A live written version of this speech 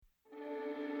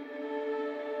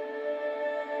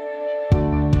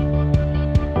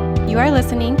You are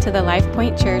listening to the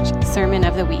LifePoint Church Sermon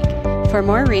of the Week. For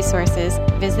more resources,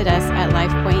 visit us at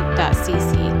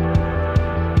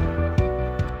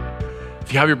lifepoint.cc.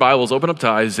 If you have your Bibles, open up to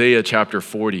Isaiah chapter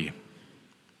 40.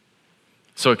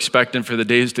 So expectant for the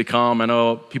days to come. I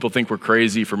know people think we're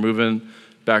crazy for moving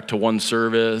back to one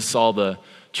service. All the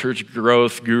church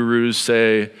growth gurus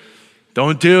say,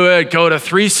 don't do it, go to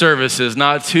 3 services,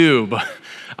 not 2. But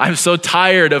I'm so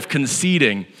tired of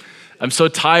conceding. I'm so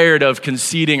tired of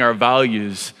conceding our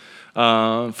values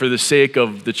for the sake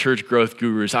of the church growth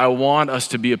gurus. I want us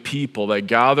to be a people that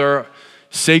gather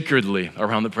sacredly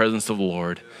around the presence of the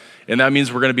Lord. And that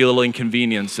means we're going to be a little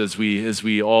inconvenienced as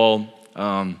we all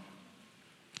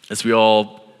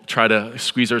try to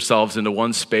squeeze ourselves into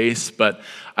one space. But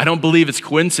I don't believe it's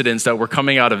coincidence that we're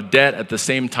coming out of debt at the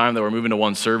same time that we're moving to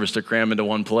one service to cram into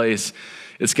one place.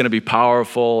 It's going to be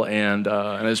powerful, and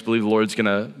I just believe the Lord's going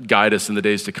to guide us in the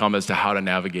days to come as to how to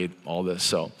navigate all this.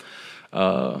 So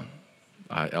I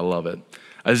love it.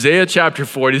 Isaiah chapter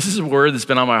 40, this is a word that's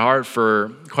been on my heart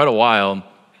for quite a while.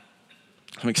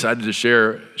 I'm excited to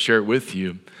share it with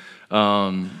you.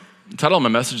 The title of my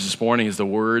message this morning is The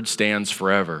Word Stands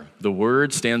Forever. The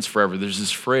Word stands forever. There's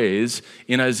this phrase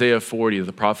in Isaiah 40,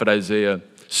 the prophet Isaiah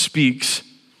speaks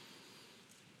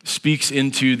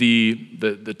into the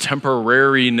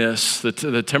temporariness,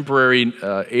 the temporary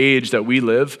age that we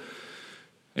live,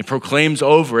 and proclaims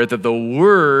over it that the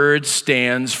Word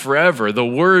stands forever. The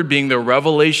Word being the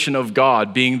revelation of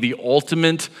God, being the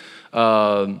ultimate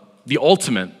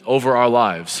over our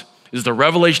lives, is the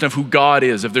revelation of who God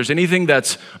is. If there's anything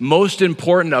that's most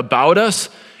important about us,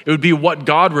 it would be what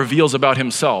God reveals about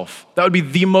himself. That would be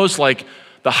the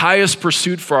highest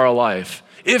pursuit for our life.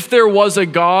 If there was a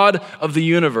God of the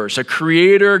universe, a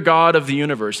creator God of the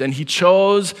universe, and he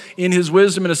chose in his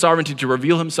wisdom and his sovereignty to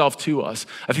reveal himself to us,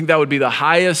 I think that would be the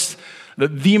highest,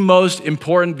 the most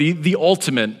important, the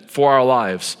ultimate for our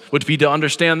lives, would be to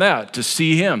understand that, to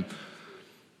see him.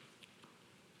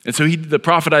 And so the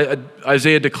prophet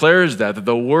Isaiah declares that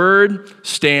the word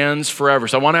stands forever.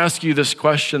 So I want to ask you this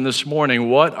question this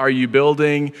morning. What are you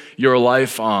building your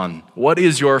life on? What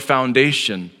is your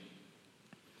foundation?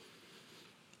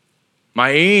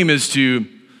 My aim is to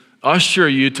usher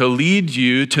you, to lead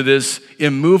you to this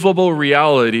immovable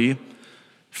reality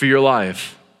for your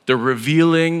life, the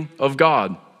revealing of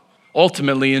God,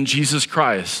 ultimately in Jesus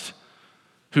Christ,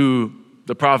 who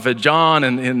the prophet John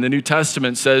in the New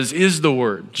Testament says is the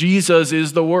Word. Jesus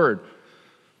is the Word.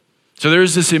 So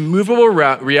there's this immovable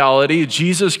reality,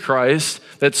 Jesus Christ,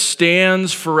 that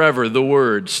stands forever. The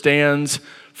Word stands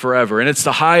forever. And it's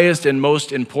the highest and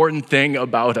most important thing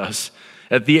about us.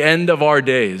 At the end of our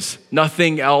days,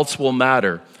 nothing else will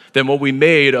matter than what we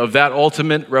made of that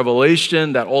ultimate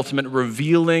revelation, that ultimate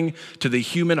revealing to the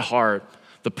human heart,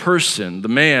 the person, the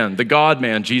man, the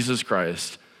God-man, Jesus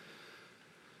Christ.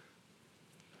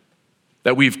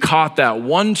 That we've caught that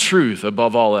one truth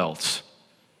above all else.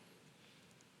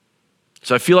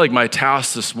 So I feel like my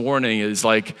task this morning is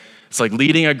it's like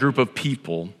leading a group of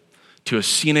people to a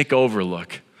scenic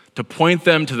overlook, to point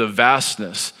them to the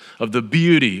vastness of the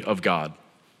beauty of God.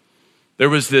 There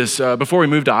was this, before we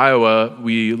moved to Iowa,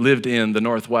 we lived in the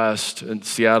Northwest in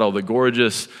Seattle, the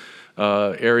gorgeous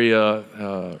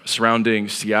area surrounding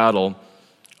Seattle,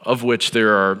 of which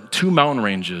there are 2 mountain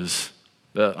ranges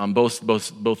on both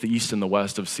the east and the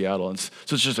west of Seattle. And so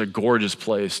it's just a gorgeous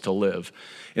place to live.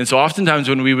 And so oftentimes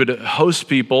when we would host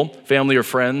people, family or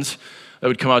friends, that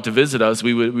would come out to visit us,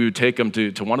 we would take them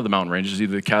to one of the mountain ranges,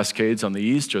 either the Cascades on the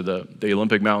east or the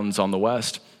Olympic Mountains on the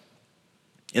west.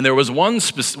 And there was one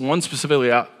specifically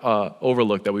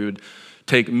overlooked that we would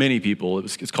take many people.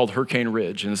 It's called Hurricane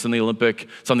Ridge, and it's on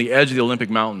the edge of the Olympic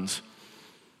Mountains.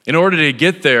 In order to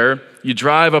get there, you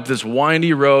drive up this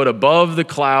windy road above the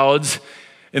clouds,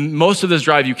 and most of this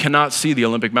drive you cannot see the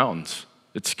Olympic Mountains.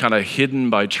 It's kind of hidden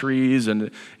by trees,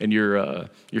 and you're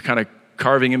kind of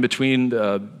carving in between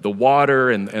the water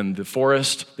and the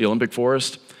forest, the Olympic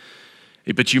forest.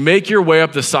 But you make your way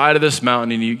up the side of this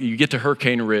mountain, and you get to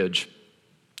Hurricane Ridge.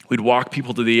 We'd walk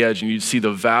people to the edge and you'd see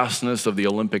the vastness of the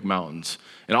Olympic Mountains.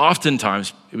 And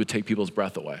oftentimes, it would take people's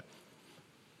breath away.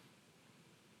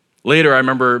 Later, I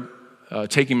remember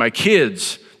taking my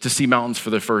kids to see mountains for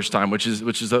the first time, which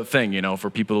is a thing, for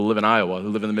people who live in Iowa, who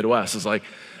live in the Midwest. It's like,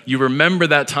 you remember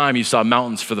that time you saw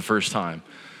mountains for the first time.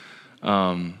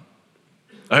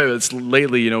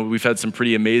 Lately, we've had some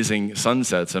pretty amazing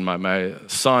sunsets, and my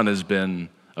son has been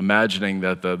imagining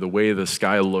that the way the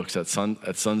sky looks at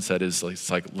sunset is looks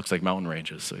like mountain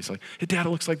ranges. So he's like, "Hey, Dad, it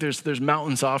looks like there's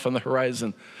mountains off on the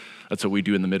horizon." That's what we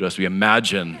do in the Midwest. We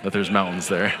imagine that there's mountains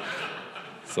there.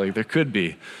 It's like there could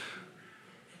be.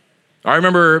 I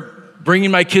remember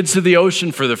bringing my kids to the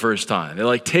ocean for the first time. It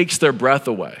like takes their breath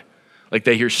away. Like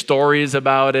they hear stories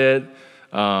about it.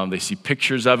 They see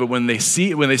pictures of it. When they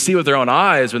see it with their own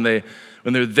eyes, when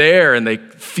they're there and they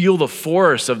feel the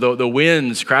force of the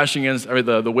winds crashing against, or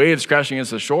the waves crashing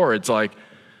against the shore, it's like,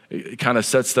 it kind of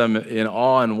sets them in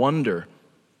awe and wonder.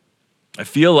 I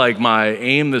feel like my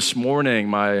aim this morning,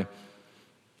 my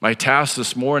task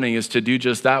this morning is to do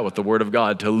just that with the Word of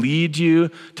God, to lead you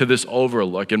to this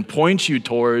overlook and point you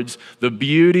towards the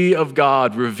beauty of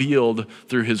God revealed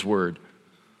through His Word,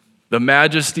 the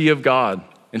majesty of God,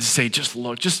 and to say, just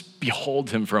look, just behold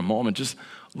Him for a moment. Just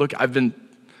look,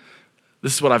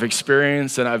 this is what I've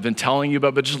experienced and I've been telling you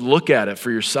about, but just look at it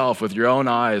for yourself with your own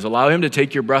eyes. Allow Him to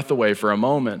take your breath away for a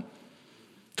moment,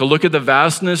 to look at the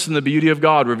vastness and the beauty of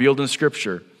God revealed in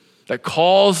Scripture that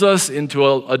calls us into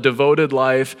a devoted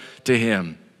life to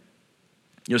Him.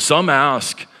 Some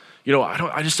ask,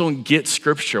 I just don't get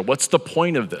Scripture. What's the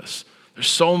point of this? There's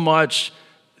so much,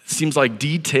 it seems like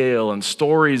detail and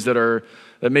stories that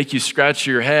make you scratch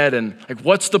your head, and like,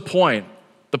 what's the point?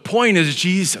 The point is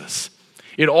Jesus.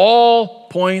 It all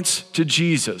points to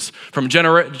Jesus. From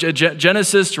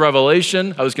Genesis to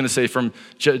Revelation, I was going to say from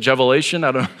Jevelation,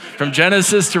 I don't know. From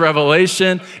Genesis to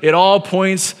Revelation, it all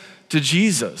points to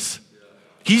Jesus.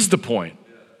 He's the point.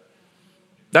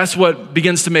 That's what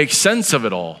begins to make sense of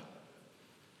it all.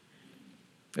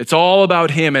 It's all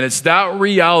about Him, and it's that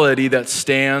reality that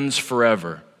stands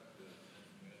forever.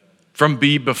 From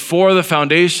before the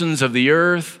foundations of the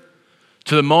earth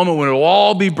to the moment when it will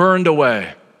all be burned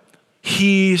away,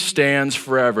 He stands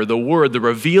forever. The Word, the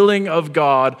revealing of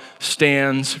God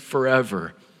stands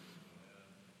forever.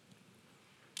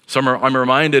 So I'm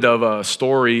reminded of a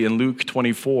story in Luke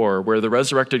 24 where the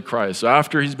resurrected Christ,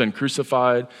 after He's been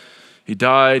crucified, He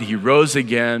died, He rose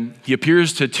again, He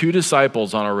appears to two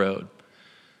disciples on a road.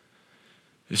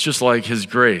 It's just like His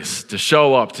grace to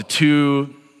show up to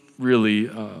two really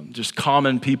just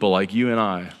common people like you and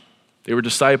I. They were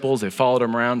disciples. They followed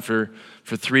Him around for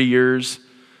 3 years.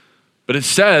 But it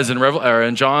says in Luke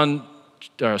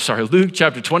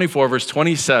chapter 24, verse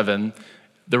 27,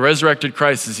 the resurrected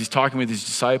Christ, as He's talking with His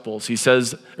disciples, it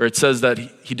says that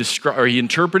he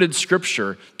interpreted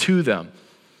Scripture to them.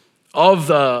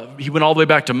 He went all the way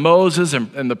back to Moses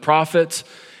and the prophets,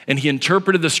 and He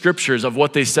interpreted the Scriptures of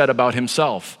what they said about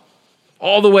Himself.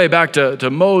 All the way back to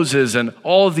Moses and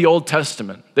all of the Old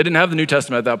Testament. They didn't have the New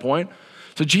Testament at that point.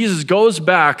 So Jesus goes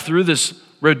back through this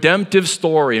redemptive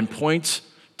story and points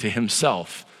to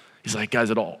Himself. He's like, guys,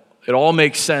 it all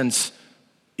makes sense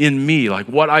in me, like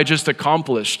what I just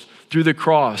accomplished through the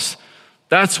cross.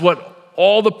 That's what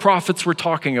all the prophets were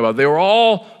talking about. They were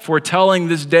all foretelling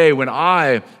this day when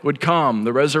I would come,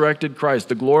 the resurrected Christ,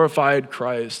 the glorified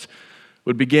Christ,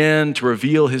 would begin to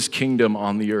reveal His kingdom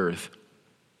on the earth.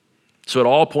 So it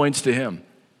all points to Him.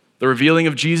 The revealing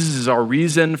of Jesus is our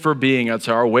reason for being. It's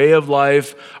our way of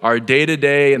life, our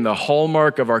day-to-day, and the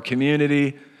hallmark of our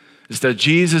community is that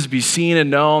Jesus be seen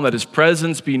and known, that His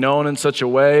presence be known in such a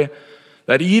way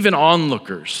that even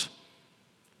onlookers,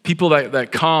 people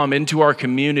that come into our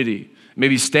community,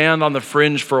 maybe stand on the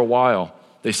fringe for a while,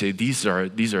 they say, these are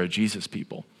Jesus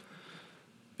people.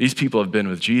 These people have been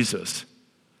with Jesus.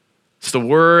 It's the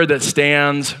Word that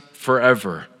stands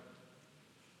forever.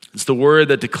 It's the Word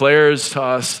that declares to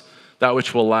us that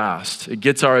which will last. It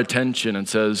gets our attention and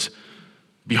says,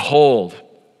 behold,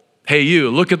 hey you,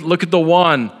 look at the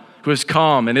one who has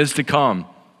come and is to come.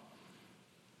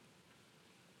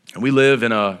 And we live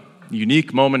in a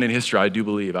unique moment in history, I do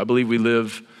believe. I believe we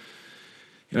live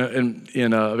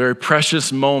in a very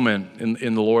precious moment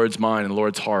in the Lord's mind, in the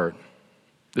Lord's heart.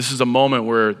 This is a moment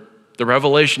where the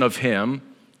revelation of Him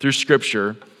through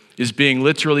Scripture is being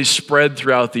literally spread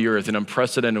throughout the earth in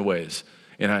unprecedented ways.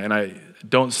 And I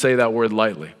don't say that word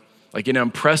lightly. Like in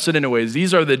unprecedented ways.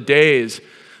 These are the days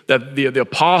that the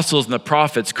apostles and the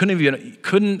prophets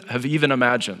couldn't have even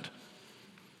imagined.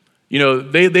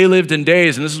 They lived in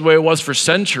days, and this is the way it was for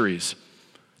centuries,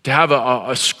 to have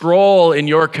a scroll in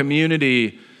your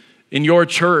community, in your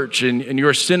church, in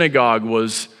your synagogue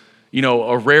was,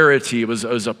 a rarity. It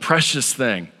was a precious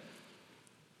thing.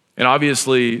 And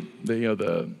obviously,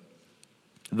 the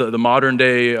modern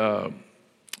day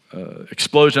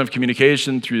explosion of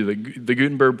communication through the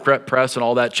Gutenberg press and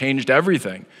all that changed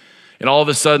everything. And all of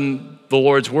a sudden, the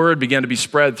Lord's word began to be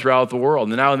spread throughout the world.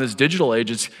 And now in this digital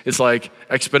age, it's like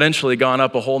exponentially gone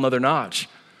up a whole nother notch.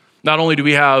 Not only do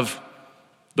we have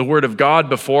the word of God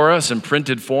before us in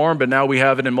printed form, but now we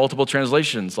have it in multiple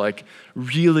translations, like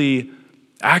really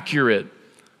accurate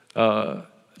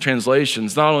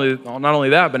translations. Not only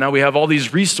that, but now we have all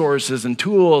these resources and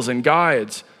tools and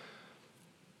guides.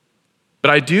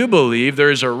 But I do believe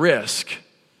there is a risk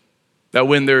that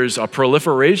when there's a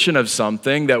proliferation of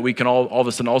something, that we can all of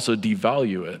a sudden also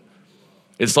devalue it.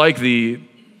 It's like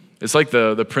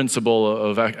the principle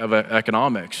of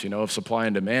economics, of supply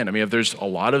and demand. I mean, if there's a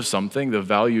lot of something, the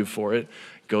value for it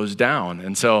goes down.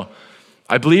 And so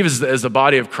I believe as the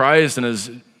body of Christ and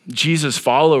as Jesus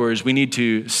followers, we need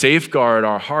to safeguard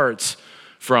our hearts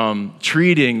from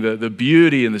treating the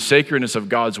beauty and the sacredness of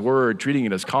God's word, treating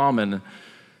it as common,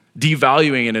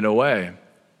 devaluing it in a way.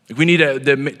 We need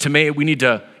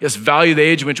to value the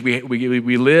age in which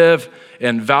we live,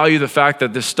 and value the fact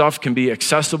that this stuff can be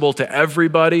accessible to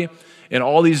everybody in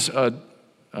all these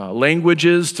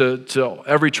languages, to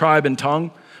every tribe and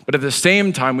tongue. But at the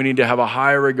same time, we need to have a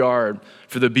high regard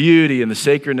for the beauty and the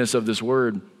sacredness of this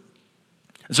word.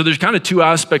 And so there's kind of two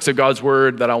aspects of God's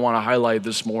word that I want to highlight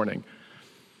this morning.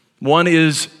 One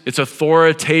is its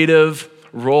authoritative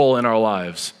role in our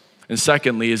lives. And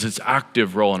secondly is its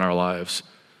active role in our lives,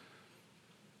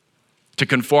 to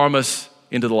conform us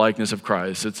into the likeness of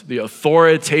Christ. It's the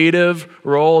authoritative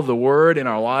role of the word in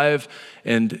our life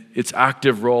and its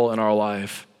active role in our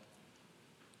life.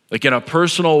 Like in a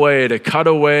personal way, to cut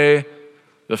away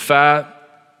the fat,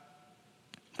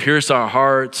 pierce our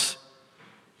hearts,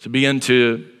 to begin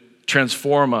to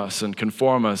transform us and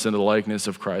conform us into the likeness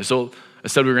of Christ. So I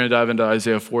said we were going to dive into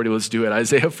Isaiah 40. Let's do it.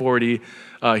 Isaiah 40,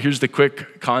 here's the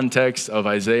quick context of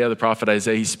Isaiah, the prophet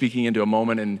Isaiah. He's speaking into a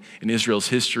moment in Israel's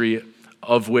history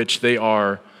of which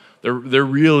they're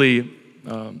really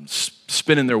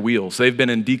spinning their wheels. They've been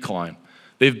in decline.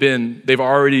 They've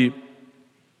already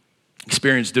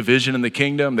experienced division in the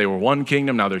kingdom. They were one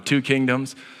kingdom, now they're two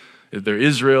kingdoms. They're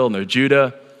Israel and they're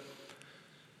Judah.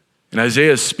 And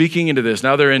Isaiah is speaking into this.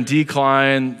 Now they're in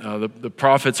decline. The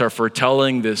prophets are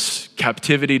foretelling this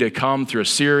captivity to come through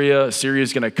Assyria. Assyria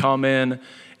is going to come in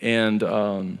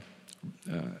and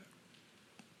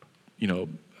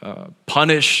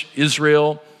punish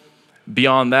Israel.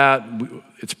 Beyond that,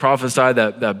 it's prophesied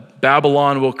that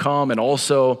Babylon will come and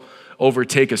also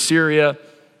overtake Assyria.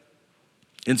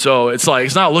 And so it's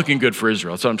not looking good for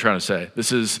Israel. That's what I'm trying to say.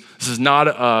 This is not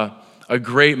a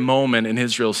great moment in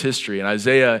Israel's history. And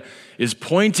Isaiah is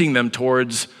pointing them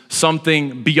towards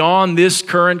something beyond this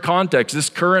current context, this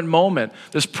current moment,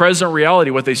 this present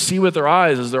reality. What they see with their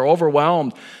eyes as they're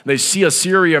overwhelmed. They see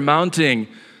Assyria mounting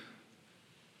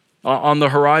on the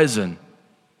horizon.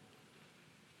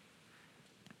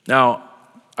 Now,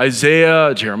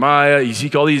 Isaiah, Jeremiah,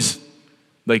 Ezekiel, all these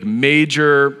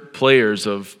major players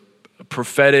of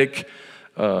prophetic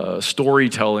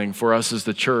storytelling for us as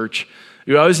the church,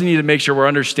 we always need to make sure we're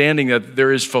understanding that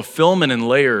there is fulfillment in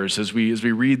layers as we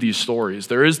read these stories.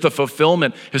 There is the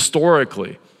fulfillment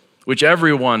historically, which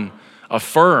everyone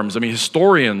affirms. I mean,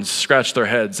 historians scratch their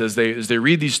heads as they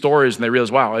read these stories and they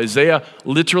realize, wow, Isaiah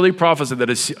literally prophesied that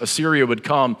Assyria would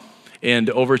come and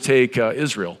overtake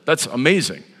Israel. That's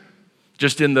amazing.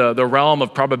 Just in the realm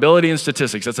of probability and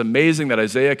statistics, that's amazing that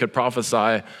Isaiah could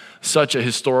prophesy such a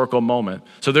historical moment.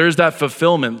 So there's that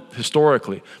fulfillment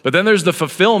historically. But then there's the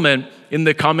fulfillment in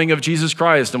the coming of Jesus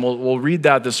Christ, and we'll read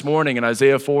that this morning in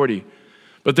Isaiah 40.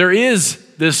 But there is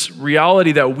this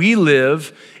reality that we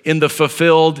live in the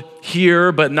fulfilled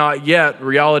here but not yet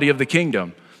reality of the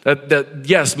kingdom. That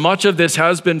yes, much of this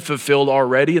has been fulfilled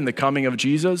already in the coming of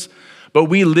Jesus, but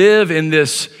we live in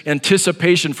this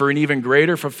anticipation for an even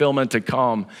greater fulfillment to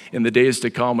come in the days to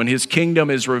come when his kingdom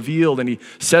is revealed and he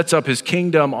sets up his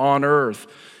kingdom on earth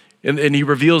and he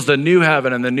reveals the new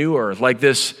heaven and the new earth. Like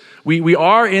this, we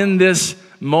are in this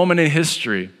moment in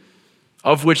history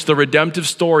of which the redemptive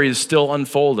story is still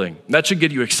unfolding. That should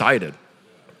get you excited.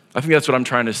 I think that's what I'm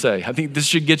trying to say. I think this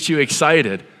should get you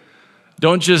excited.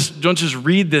 Don't just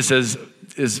read this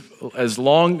as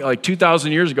long, like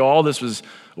 2,000 years ago, all this was,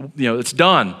 it's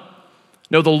done.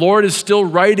 No, the Lord is still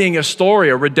writing a story,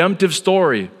 a redemptive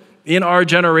story in our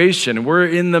generation. We're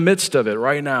in the midst of it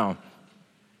right now.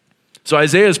 So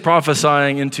Isaiah is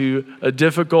prophesying into a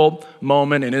difficult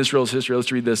moment in Israel's history.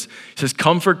 Let's read this. He says,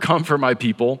 "Comfort, comfort my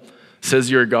people,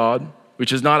 says your God,"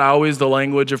 which is not always the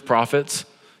language of prophets.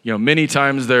 Many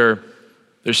times they're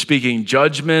speaking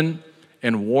judgment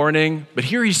and warning, but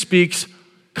here he speaks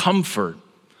comfort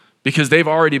because they've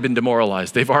already been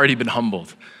demoralized. They've already been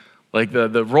humbled. Like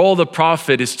the role of the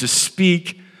prophet is to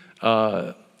speak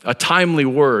a timely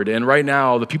word, and right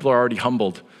now the people are already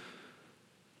humbled.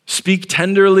 "Speak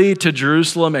tenderly to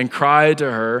Jerusalem and cry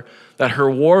to her that her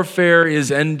warfare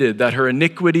is ended, that her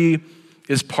iniquity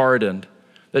is pardoned,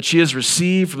 that she has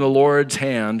received from the Lord's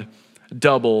hand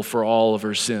double for all of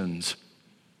her sins."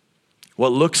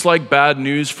 What looks like bad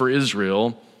news for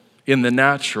Israel in the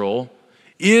natural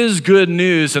is good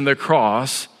news in the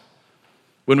cross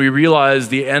when we realize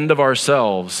the end of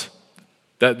ourselves,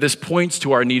 that this points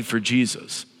to our need for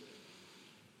Jesus.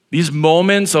 These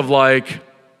moments of like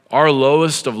our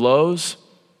lowest of lows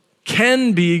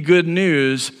can be good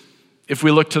news if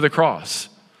we look to the cross.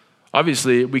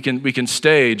 Obviously, we can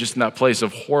stay just in that place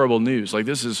of horrible news, like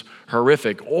this is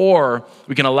horrific, or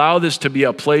we can allow this to be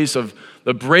a place of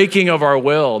the breaking of our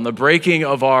will and the breaking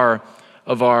of our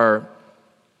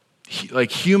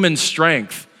like human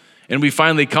strength, and we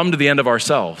finally come to the end of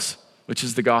ourselves, which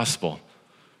is the gospel,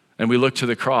 and we look to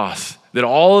the cross. That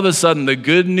all of a sudden the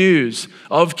good news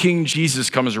of King Jesus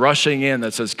comes rushing in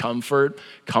that says, comfort,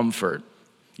 comfort.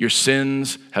 Your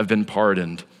sins have been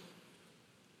pardoned.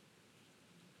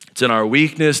 It's in our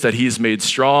weakness that he's made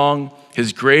strong.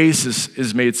 His grace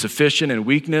is made sufficient in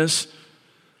weakness.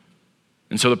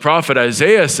 And so the prophet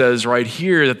Isaiah says right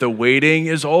here that the waiting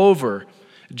is over.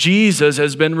 Jesus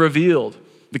has been revealed.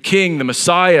 The King, the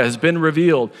Messiah, has been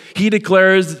revealed. He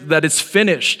declares that it's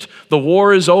finished. The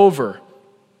war is over.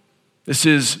 This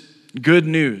is good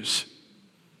news.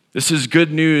 This is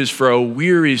good news for a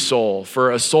weary soul,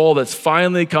 for a soul that's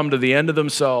finally come to the end of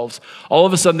themselves. All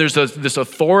of a sudden, there's this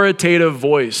authoritative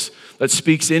voice that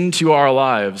speaks into our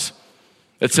lives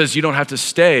that says you don't have to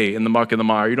stay in the muck and the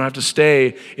mire. You don't have to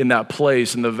stay in that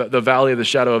place, in the valley of the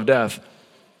shadow of death.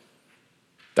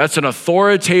 That's an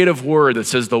authoritative word that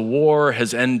says the war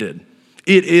has ended.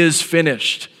 It is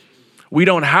finished. We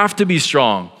don't have to be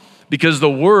strong, because the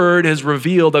word has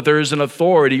revealed that there is an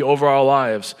authority over our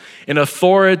lives, an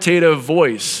authoritative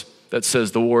voice that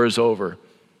says the war is over.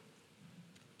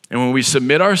 And when we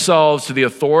submit ourselves to the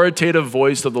authoritative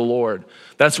voice of the Lord,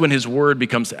 that's when his word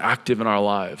becomes active in our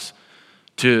lives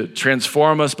to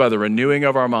transform us by the renewing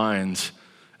of our minds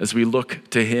as we look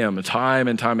to him time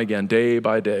and time again, day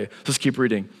by day. Let's keep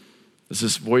reading. As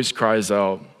this voice cries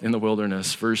out in the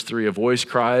wilderness, verse 3, a voice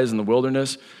cries in the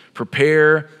wilderness,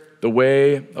 prepare the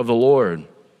way of the Lord.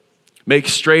 Make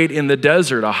straight in the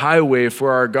desert a highway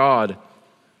for our God.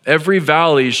 Every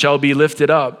valley shall be lifted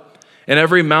up, and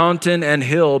every mountain and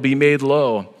hill be made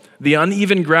low. The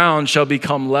uneven ground shall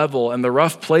become level, and the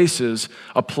rough places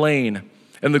a plain.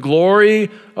 And the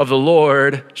glory of the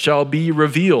Lord shall be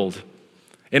revealed,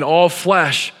 and all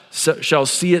flesh shall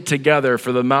see it together,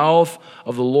 for the mouth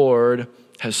of the Lord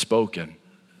has spoken.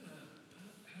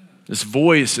 This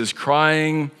voice is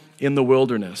crying in the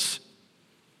wilderness.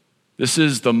 This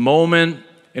is the moment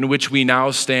in which we now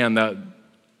stand, that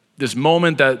this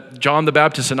moment that John the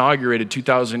Baptist inaugurated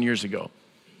 2,000 years ago.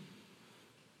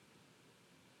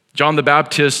 John the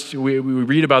Baptist, we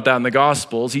read about that in the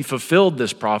Gospels. He fulfilled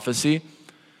this prophecy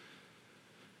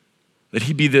that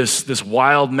he'd be this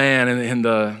wild man in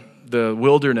the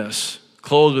wilderness,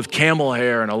 clothed with camel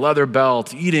hair and a leather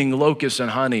belt, eating locusts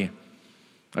and honey.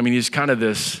 I mean, he's kind of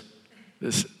this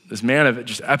man of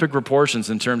just epic proportions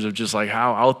in terms of just like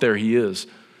how out there he is.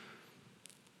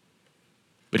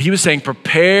 But he was saying,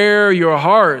 prepare your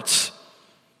hearts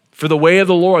for the way of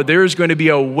the Lord. There is going to be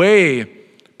a way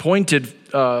pointed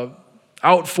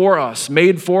out for us,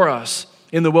 made for us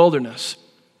in the wilderness.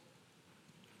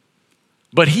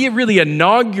 But he really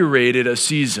inaugurated a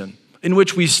season in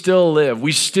which we still live.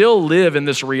 We still live in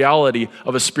this reality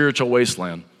of a spiritual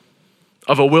wasteland,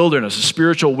 of a wilderness, a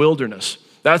spiritual wilderness.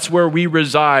 That's where we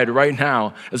reside right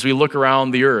now as we look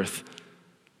around the earth.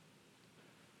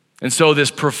 And so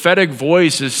this prophetic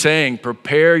voice is saying,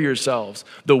 prepare yourselves.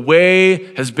 The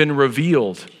way has been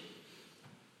revealed.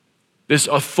 This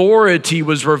authority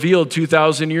was revealed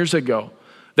 2,000 years ago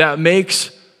that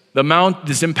makes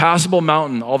this impassable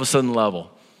mountain all of a sudden level.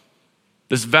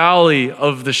 This valley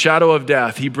of the shadow of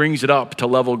death, he brings it up to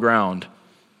level ground.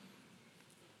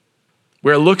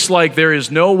 Where it looks like there is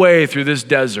no way through this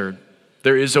desert,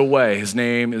 there is a way. His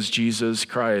name is Jesus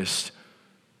Christ.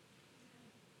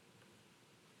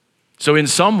 So in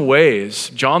some ways,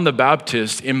 John the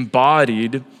Baptist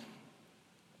embodied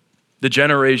the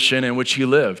generation in which he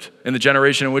lived, and the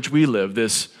generation in which we live.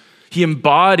 He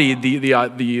embodied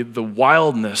the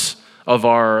wildness of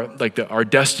our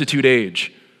destitute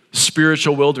age,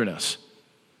 spiritual wilderness.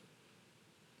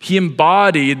 He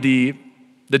embodied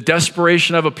the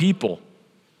desperation of a people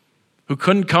who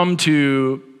couldn't come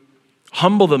to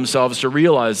humble themselves to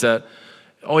realize that,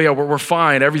 oh yeah, we're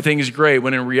fine, everything is great,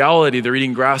 when in reality they're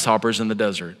eating grasshoppers in the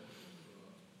desert.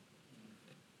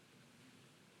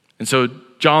 And so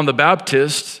John the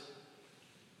Baptist,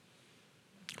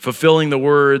 fulfilling the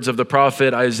words of the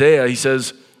prophet Isaiah, he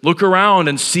says, look around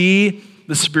and see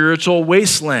the spiritual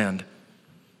wasteland.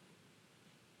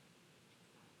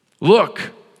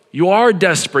 Look, you are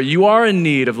desperate. You are in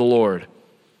need of the Lord.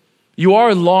 You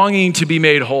are longing to be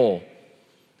made whole.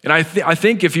 And I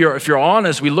think if you're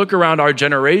honest, we look around our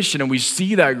generation and we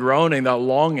see that groaning, that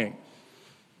longing.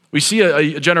 We see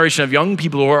a generation of young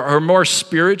people who are more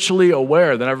spiritually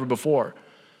aware than ever before.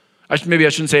 Maybe I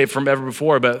shouldn't say from ever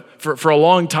before, but for a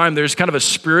long time, there's kind of a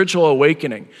spiritual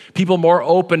awakening. People more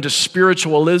open to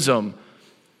spiritualism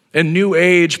and new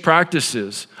age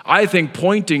practices, I think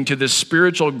pointing to this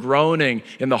spiritual groaning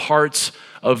in the hearts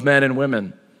of men and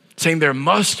women, saying there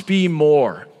must be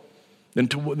more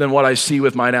than what I see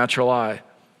with my natural eye.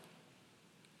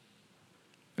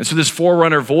 And so this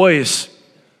forerunner voice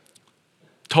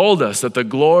told us that the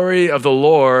glory of the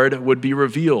Lord would be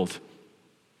revealed.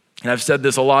 And I've said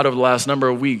this a lot over the last number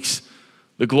of weeks.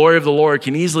 The glory of the Lord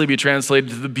can easily be translated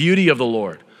to the beauty of the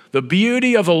Lord. The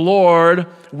beauty of the Lord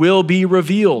will be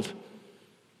revealed.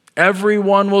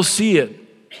 Everyone will see it.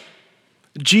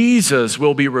 Jesus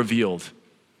will be revealed.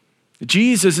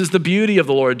 Jesus is the beauty of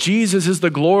the Lord. Jesus is the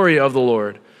glory of the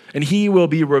Lord. And he will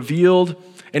be revealed,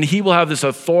 and he will have this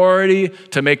authority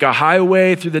to make a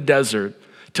highway through the desert,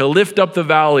 to lift up the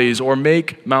valleys or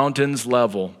make mountains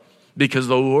level. Because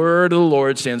the word of the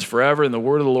Lord stands forever, and the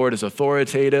word of the Lord is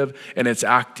authoritative and it's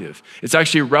active. It's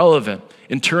actually relevant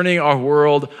in turning our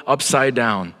world upside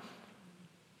down.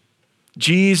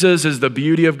 Jesus is the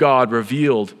beauty of God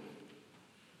revealed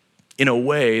in a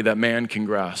way that man can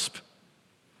grasp.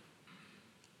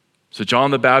 So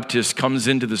John the Baptist comes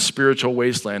into the spiritual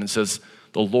wasteland and says,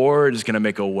 the Lord is going to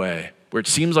make a way. Where it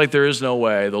seems like there is no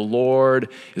way, the Lord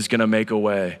is going to make a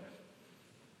way.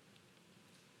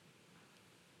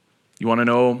 You want to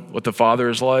know what the Father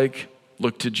is like?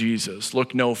 Look to Jesus.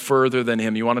 Look no further than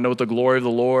him. You want to know what the glory of the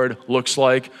Lord looks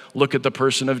like? Look at the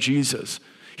person of Jesus.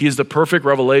 He is the perfect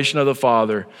revelation of the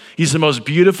Father. He's the most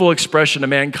beautiful expression to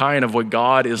mankind of what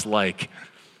God is like.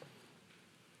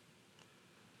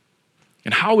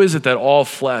 And how is it that all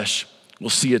flesh will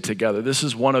see it together? This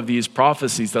is one of these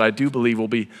prophecies that I do believe will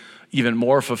be even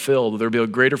more fulfilled. There will be a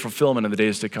greater fulfillment in the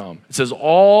days to come. It says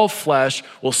all flesh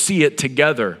will see it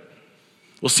together.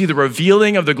 We'll see the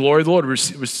revealing of the glory of the Lord. We'll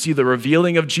see the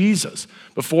revealing of Jesus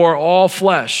before all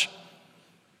flesh.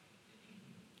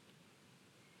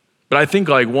 But I think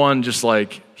one just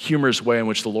humorous way in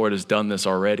which the Lord has done this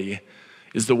already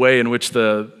is the way in which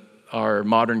our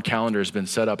modern calendar has been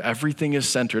set up. Everything is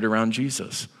centered around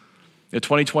Jesus.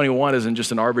 2021 isn't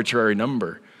just an arbitrary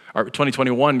number.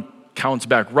 2021 counts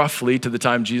back roughly to the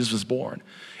time Jesus was born.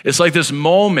 It's like this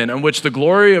moment in which the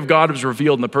glory of God was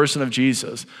revealed in the person of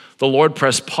Jesus. The Lord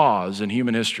pressed pause in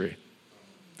human history.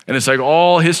 And it's like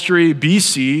all history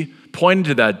BC pointed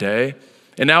to that day,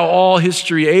 and now all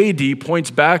history AD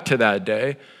points back to that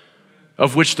day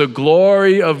of which the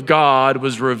glory of God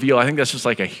was revealed. I think that's just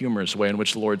like a humorous way in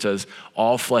which the Lord says,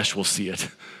 all flesh will see it.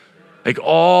 Like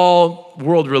all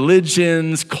world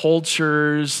religions,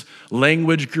 cultures,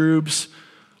 language groups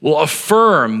will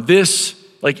affirm this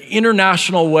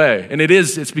international way. And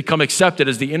it's become accepted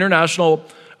as the international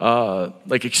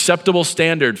acceptable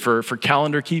standard for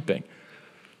calendar keeping.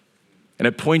 And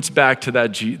it points back to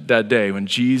that day when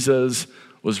Jesus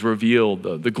was revealed.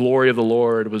 The glory of the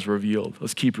Lord was revealed.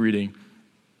 Let's keep reading.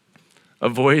 A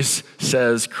voice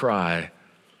says, cry.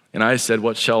 And I said,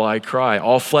 what shall I cry?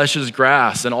 All flesh is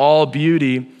grass, and all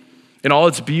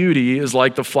its beauty is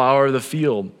like the flower of the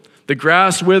field. The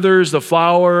grass withers, the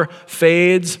flower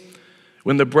fades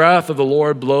when the breath of the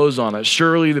Lord blows on it.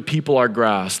 Surely the people are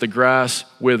grass. The grass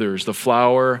withers, the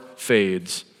flower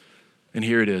fades. And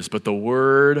here it is. But the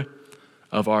word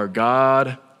of our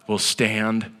God will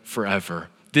stand forever.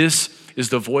 This is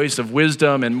the voice of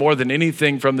wisdom, and more than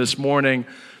anything from this morning,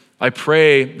 I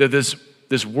pray that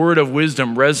this word of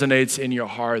wisdom resonates in your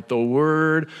heart. The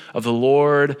word of the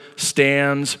Lord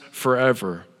stands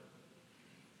forever.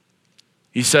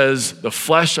 He says, the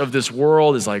flesh of this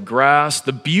world is like grass.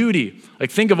 The beauty,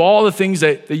 think of all the things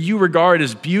that you regard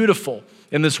as beautiful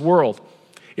in this world.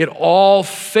 It all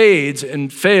fades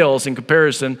and fails in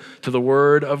comparison to the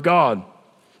word of God.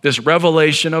 This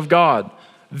revelation of God.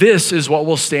 This is what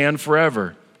will stand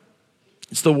forever.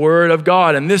 It's the word of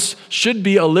God. And this should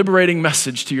be a liberating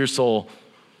message to your soul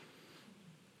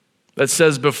that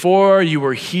says, before you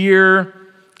were here,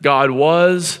 God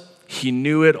was. He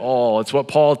knew it all. It's what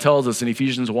Paul tells us in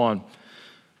Ephesians 1,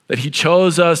 that he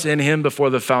chose us in him before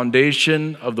the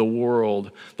foundation of the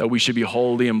world, that we should be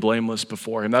holy and blameless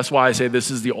before him. That's why I say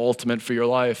this is the ultimate for your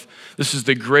life. This is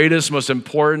the greatest, most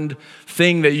important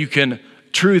thing that you can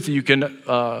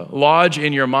lodge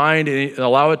in your mind and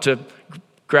allow it to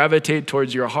gravitate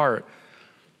towards your heart.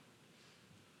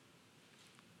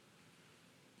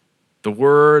 The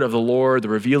word of the Lord, the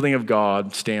revealing of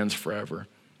God, stands forever.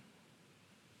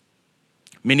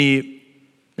 Many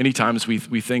times we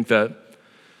think that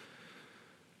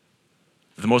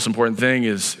the most important thing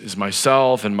is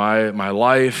myself and my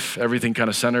life. Everything kind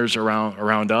of centers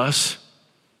around us.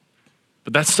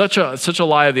 But that's such a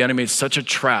lie of the enemy. It's such a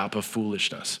trap of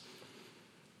foolishness.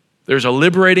 There's a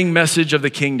liberating message of the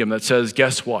kingdom that says,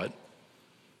 guess what?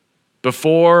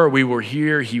 Before we were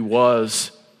here, he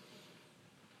was.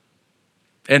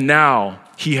 And now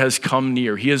he has come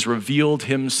near. He has revealed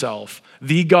himself,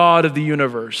 the God of the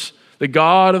universe, the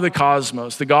God of the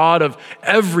cosmos, the God of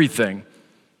everything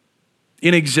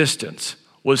in existence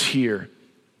was here.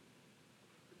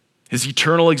 His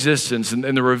eternal existence and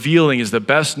the revealing is the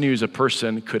best news a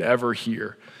person could ever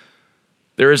hear.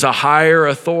 There is a higher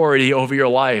authority over your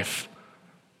life.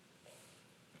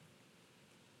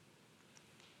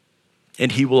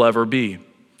 And he will ever be.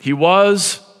 He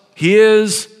was, he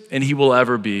is, and he will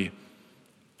ever be.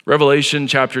 Revelation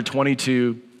chapter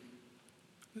 22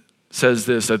 says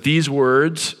this, that these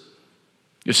words,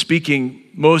 you're speaking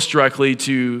most directly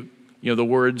to the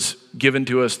words given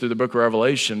to us through the book of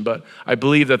Revelation, but I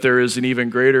believe that there is an even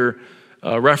greater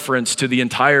reference to the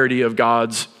entirety of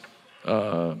God's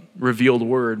revealed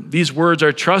word. These words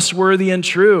are trustworthy and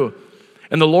true.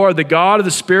 And the Lord, the God of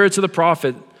the spirits of the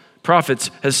prophets,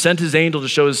 has sent his angel to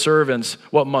show his servants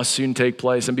what must soon take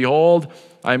place. And behold,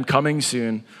 I am coming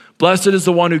soon. Blessed is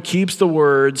the one who keeps the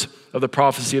words of the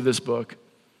prophecy of this book.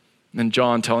 And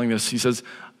John telling this, he says,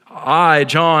 I,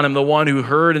 John, am the one who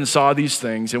heard and saw these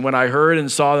things. And when I heard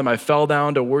and saw them, I fell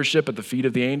down to worship at the feet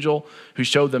of the angel who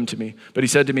showed them to me. But he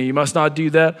said to me, you must not do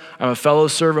that. I'm a fellow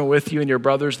servant with you and your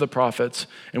brothers, the prophets,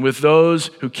 and with those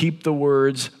who keep the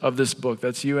words of this book.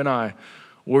 That's you and I.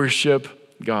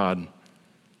 Worship God.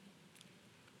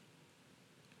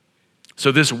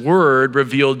 So this word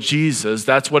revealed Jesus.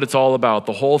 That's what it's all about.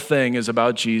 The whole thing is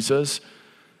about Jesus.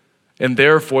 And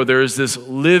therefore, there is this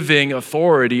living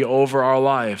authority over our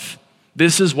life.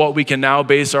 This is what we can now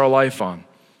base our life on.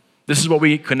 This is what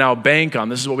we can now bank on.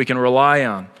 This is what we can rely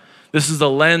on. This is the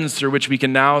lens through which we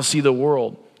can now see the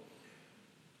world.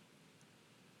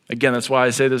 Again, that's why I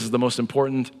say this is the most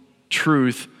important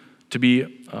truth to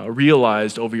be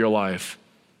realized over your life.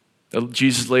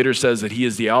 Jesus later says that he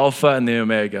is the Alpha and the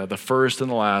Omega, the first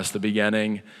and the last, the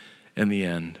beginning and the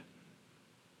end.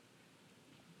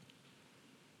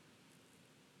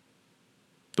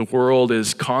 The world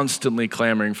is constantly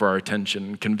clamoring for our attention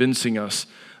and convincing us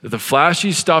that the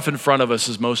flashy stuff in front of us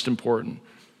is most important.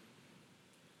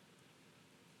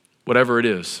 Whatever it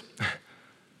is.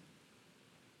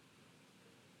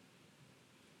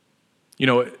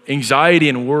 Anxiety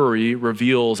and worry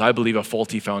reveals, I believe, a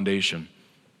faulty foundation.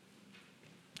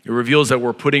 It reveals that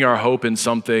we're putting our hope in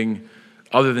something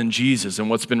other than Jesus and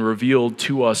what's been revealed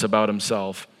to us about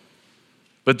himself.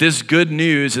 But this good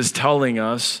news is telling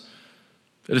us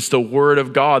that it's the word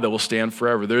of God that will stand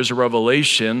forever. There's a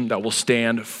revelation that will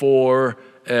stand forever.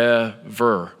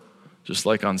 Just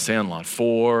like on Sandlot,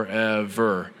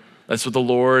 forever. That's what the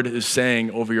Lord is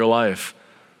saying over your life.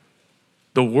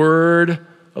 The word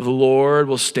of the Lord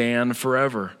will stand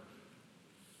forever.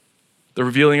 The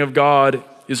revealing of God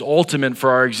is ultimate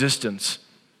for our existence.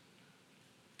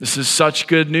 This is such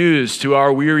good news to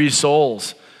our weary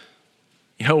souls.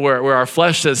 Where our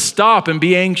flesh says, stop and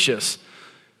be anxious.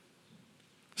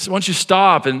 So once you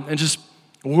stop and just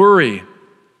worry,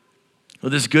 well,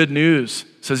 this good news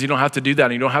says you don't have to do that.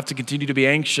 And you don't have to continue to be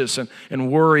anxious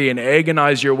and worry and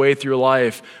agonize your way through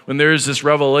life when there's this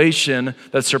revelation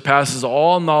that surpasses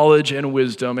all knowledge and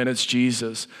wisdom, and it's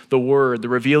Jesus, the Word, the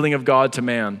revealing of God to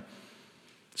man.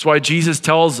 That's why Jesus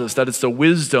tells us that it's the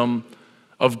wisdom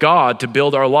of God to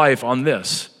build our life on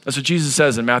this. That's what Jesus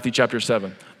says in Matthew chapter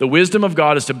 7. The wisdom of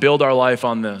God is to build our life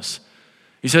on this.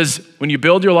 He says, when you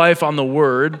build your life on the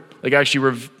Word, like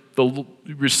actually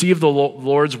receive the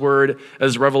Lord's Word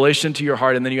as revelation to your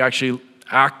heart, and then you actually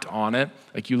act on it,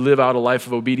 like you live out a life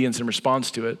of obedience in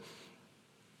response to it.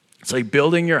 It's like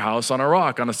building your house on a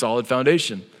rock, on a solid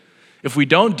foundation. If we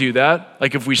don't do that,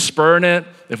 like if we spurn it,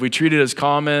 if we treat it as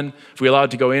common, if we allow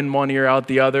it to go in one ear, out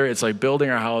the other, it's like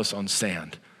building our house on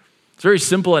sand. It's a very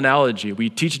simple analogy. We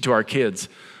teach it to our kids,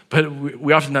 but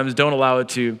we oftentimes don't allow it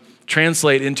to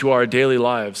translate into our daily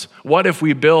lives. What if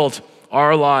we built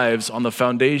our lives on the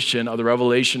foundation of the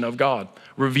revelation of God,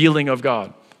 revealing of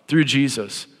God through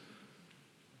Jesus?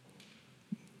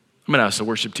 I'm going to ask the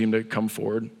worship team to come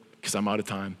forward because I'm out of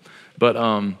time. But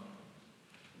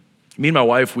me and my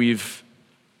wife,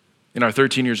 in our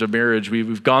 13 years of marriage,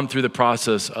 we've gone through the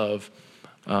process of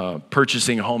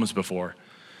purchasing homes before.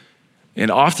 And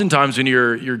oftentimes when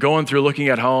you're going through looking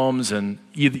at homes and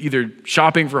either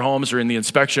shopping for homes or in the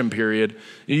inspection period,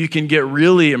 you can get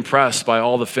really impressed by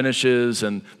all the finishes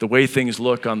and the way things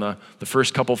look on the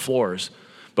first couple floors.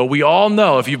 But we all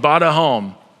know if you bought a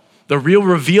home, the real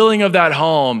revealing of that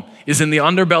home is in the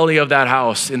underbelly of that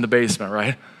house in the basement,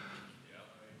 right?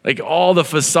 Like all the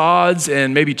facades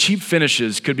and maybe cheap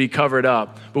finishes could be covered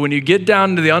up. But when you get down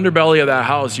into the underbelly of that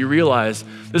house, you realize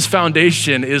this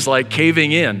foundation is like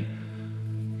caving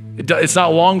in. It's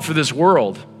not long for this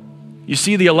world. You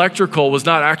see, the electrical was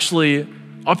not actually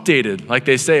updated like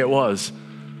they say it was.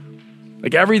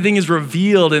 Like everything is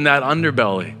revealed in that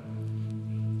underbelly.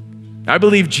 I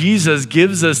believe Jesus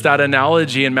gives us that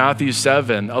analogy in Matthew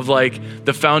 7 of like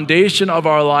the foundation of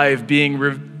our life being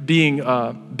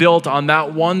built on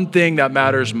that one thing that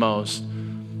matters most.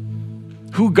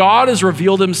 Who God has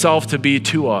revealed himself to be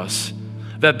to us.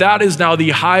 That is now the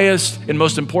highest and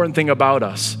most important thing about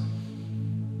us.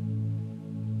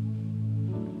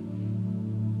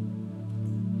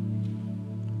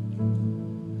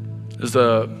 As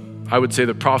I would say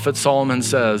the prophet Solomon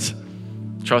says,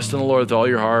 trust in the Lord with all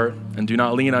your heart and do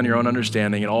not lean on your own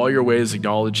understanding. In all your ways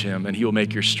acknowledge him and he will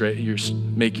make your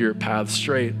path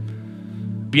straight.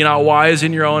 Be not wise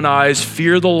in your own eyes.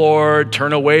 Fear the Lord.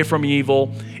 Turn away from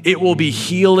evil. It will be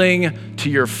healing to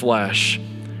your flesh,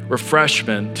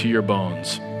 refreshment to your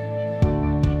bones.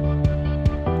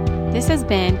 This has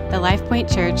been the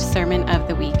LifePoint Church Sermon of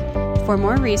the Week. For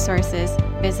more resources,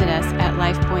 visit us at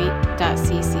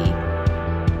lifepoint.cc.